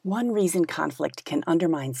One reason conflict can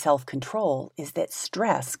undermine self-control is that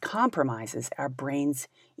stress compromises our brain's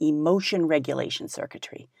emotion regulation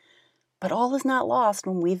circuitry. But all is not lost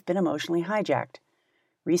when we've been emotionally hijacked.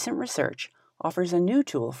 Recent research offers a new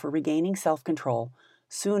tool for regaining self-control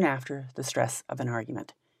soon after the stress of an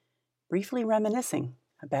argument. Briefly reminiscing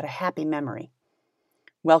about a happy memory.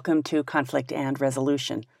 Welcome to Conflict and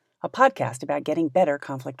Resolution, a podcast about getting better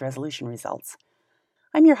conflict resolution results.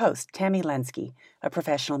 I'm your host, Tammy Lenski, a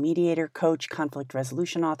professional mediator, coach, conflict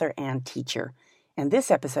resolution author, and teacher. And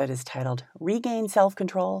this episode is titled Regain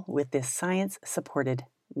Self-Control with this Science-Supported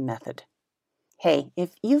Method. Hey,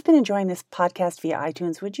 if you've been enjoying this podcast via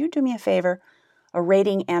iTunes, would you do me a favor? A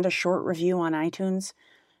rating and a short review on iTunes?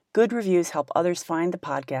 Good reviews help others find the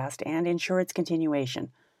podcast and ensure its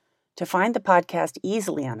continuation. To find the podcast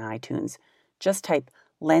easily on iTunes, just type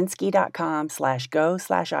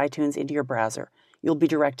lenski.com/go/iTunes into your browser. You'll be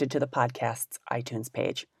directed to the podcast's iTunes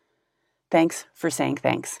page. Thanks for saying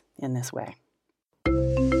thanks in this way.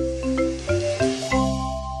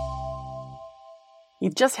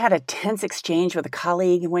 You've just had a tense exchange with a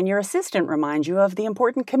colleague when your assistant reminds you of the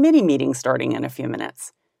important committee meeting starting in a few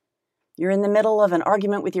minutes. You're in the middle of an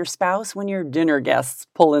argument with your spouse when your dinner guests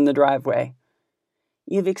pull in the driveway.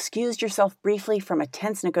 You've excused yourself briefly from a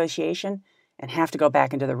tense negotiation and have to go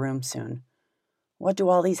back into the room soon. What do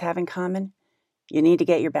all these have in common? You need to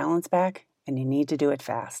get your balance back, and you need to do it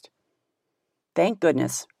fast. Thank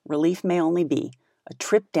goodness, relief may only be a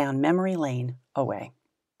trip down memory lane away.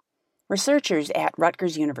 Researchers at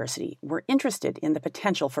Rutgers University were interested in the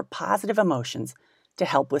potential for positive emotions to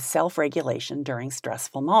help with self-regulation during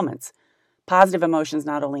stressful moments. Positive emotions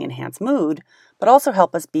not only enhance mood, but also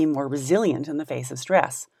help us be more resilient in the face of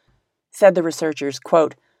stress. Said the researchers,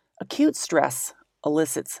 quote, acute stress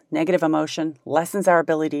elicits negative emotion, lessens our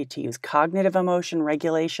ability to use cognitive emotion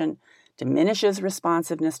regulation, diminishes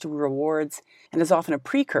responsiveness to rewards, and is often a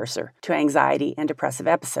precursor to anxiety and depressive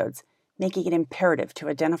episodes, making it imperative to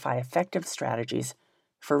identify effective strategies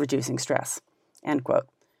for reducing stress. End quote.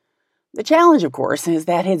 The challenge, of course, is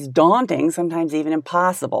that it's daunting, sometimes even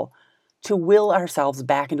impossible, to will ourselves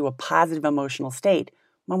back into a positive emotional state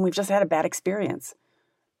when we've just had a bad experience.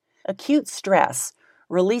 Acute stress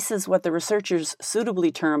releases what the researchers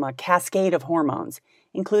suitably term a cascade of hormones,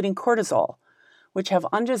 including cortisol, which have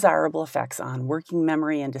undesirable effects on working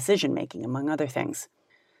memory and decision-making, among other things.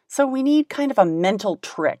 So we need kind of a mental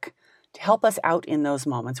trick to help us out in those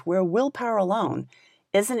moments where willpower alone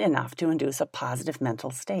isn't enough to induce a positive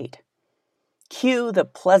mental state. Cue the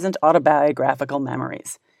pleasant autobiographical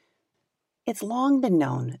memories. It's long been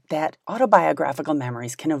known that autobiographical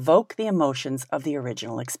memories can evoke the emotions of the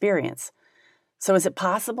original experience. So is it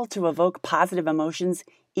possible to evoke positive emotions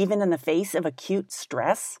even in the face of acute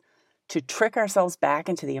stress, to trick ourselves back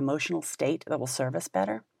into the emotional state that will serve us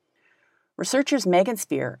better? Researchers Megan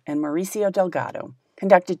Spear and Mauricio Delgado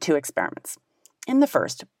conducted 2 experiments. In the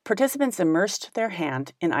first, participants immersed their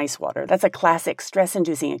hand in ice water. That's a classic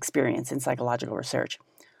stress-inducing experience in psychological research,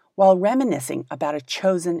 while reminiscing about a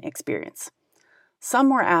chosen experience. Some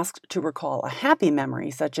were asked to recall a happy memory,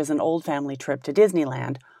 such as an old family trip to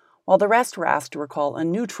Disneyland, while the rest were asked to recall a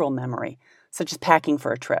neutral memory, such as packing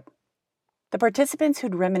for a trip. The participants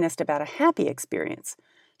who'd reminisced about a happy experience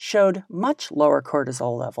showed much lower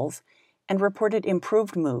cortisol levels and reported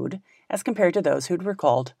improved mood as compared to those who'd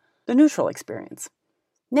recalled the neutral experience.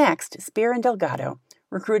 Next, Spear and Delgado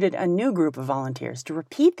recruited a new group of volunteers to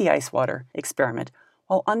repeat the ice water experiment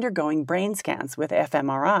while undergoing brain scans with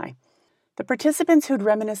fMRI. The participants who'd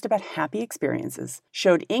reminisced about happy experiences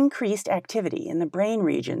showed increased activity in the brain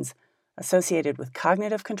regions associated with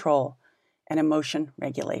cognitive control and emotion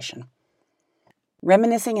regulation.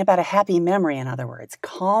 Reminiscing about a happy memory, in other words,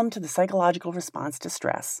 calmed the psychological response to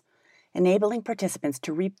stress, enabling participants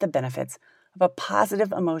to reap the benefits of a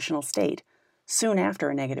positive emotional state soon after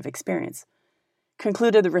a negative experience.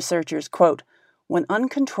 Concluded the researchers, quote, when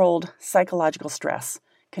uncontrolled psychological stress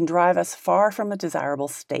can drive us far from a desirable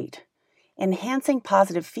state, enhancing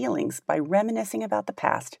positive feelings by reminiscing about the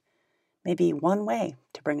past may be one way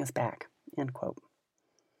to bring us back, end quote.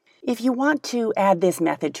 If you want to add this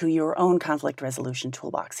method to your own conflict resolution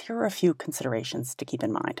toolbox, here are a few considerations to keep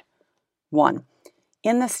in mind. 1.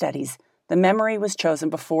 In the studies, the memory was chosen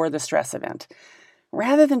before the stress event.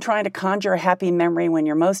 Rather than trying to conjure a happy memory when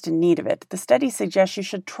you're most in need of it, the study suggests you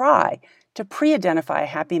should try to pre-identify a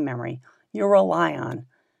happy memory you'll rely on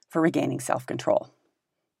for regaining self-control.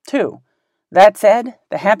 2. That said,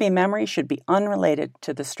 the happy memory should be unrelated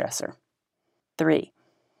to the stressor. 3.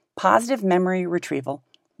 Positive memory retrieval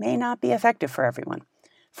may not be effective for everyone.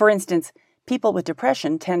 For instance, people with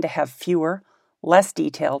depression tend to have fewer, less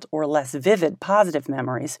detailed or less vivid positive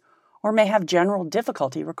memories, or may have general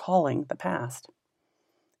difficulty recalling the past.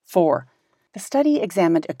 4. The study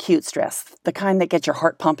examined acute stress, the kind that gets your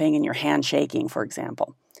heart pumping and your hand shaking, for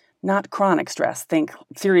example. Not chronic stress, think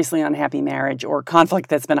seriously unhappy marriage or conflict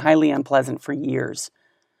that's been highly unpleasant for years.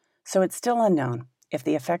 So it's still unknown if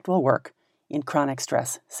the effect will work in chronic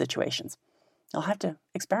stress situations. I'll have to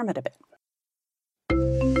experiment a bit.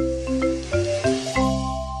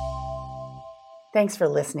 Thanks for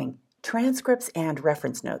listening. Transcripts and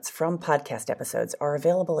reference notes from podcast episodes are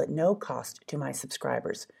available at no cost to my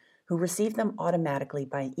subscribers, who receive them automatically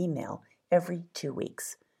by email every 2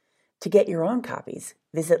 weeks. To get your own copies,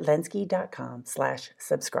 visit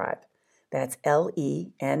Lenski.com/subscribe. That's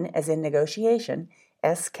LEN as in negotiation,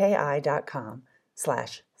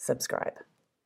 SKI.com/subscribe.